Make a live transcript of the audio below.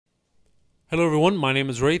Hello everyone, my name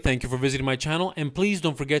is Ray. Thank you for visiting my channel, and please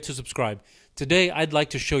don't forget to subscribe. Today I'd like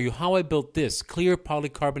to show you how I built this clear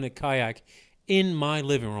polycarbonate kayak in my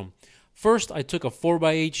living room. First, I took a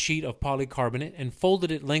 4x8 sheet of polycarbonate and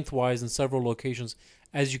folded it lengthwise in several locations,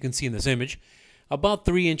 as you can see in this image, about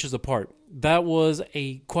 3 inches apart. That was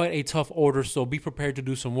quite a tough order, so be prepared to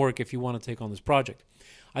do some work if you want to take on this project.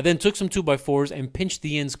 I then took some 2x4s and pinched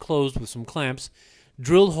the ends closed with some clamps,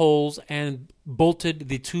 drilled holes and bolted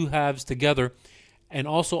the two halves together, and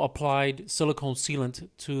also applied silicone sealant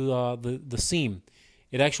to the seam.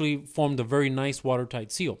 It actually formed a very nice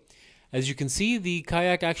watertight seal. As you can see, the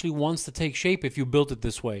kayak actually wants to take shape if you built it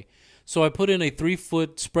this way. So I put in a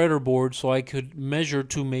 3-foot spreader board so I could measure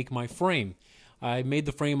to make my frame. I made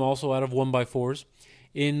the frame also out of 1x4s.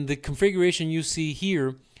 In the configuration you see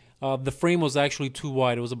here, the frame was actually too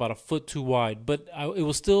wide. It was about a foot too wide, but it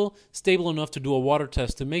was still stable enough to do a water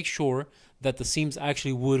test to make sure that the seams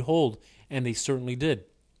actually would hold, and they certainly did.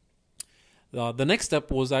 The next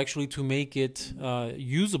step was actually to make it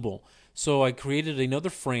usable. So I created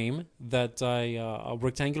another frame a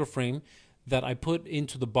rectangular frame that I put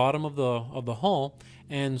into the bottom of the hull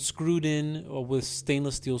and screwed in with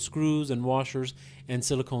stainless steel screws and washers and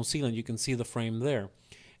silicone sealant. You can see the frame there.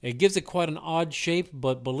 It gives it quite an odd shape,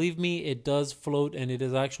 but believe me, it does float and it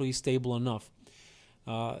is actually stable enough.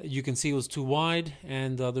 You can see it was too wide,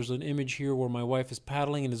 and there's an image here where my wife is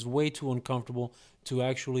paddling and is way too uncomfortable to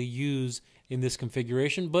actually use in this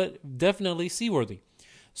configuration, but definitely seaworthy.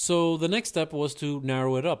 So the next step was to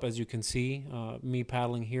narrow it up. As you can see, me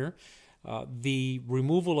paddling here. The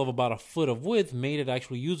removal of about a foot of width made it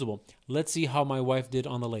actually usable. Let's see how my wife did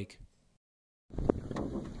on the lake.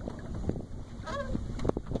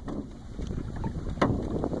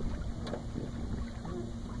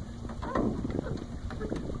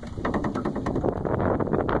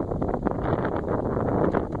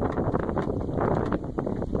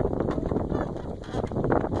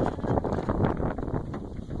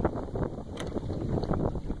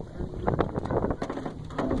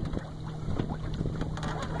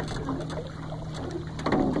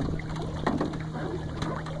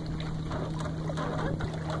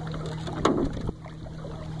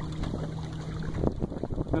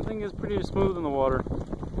 The thing is pretty smooth in the water.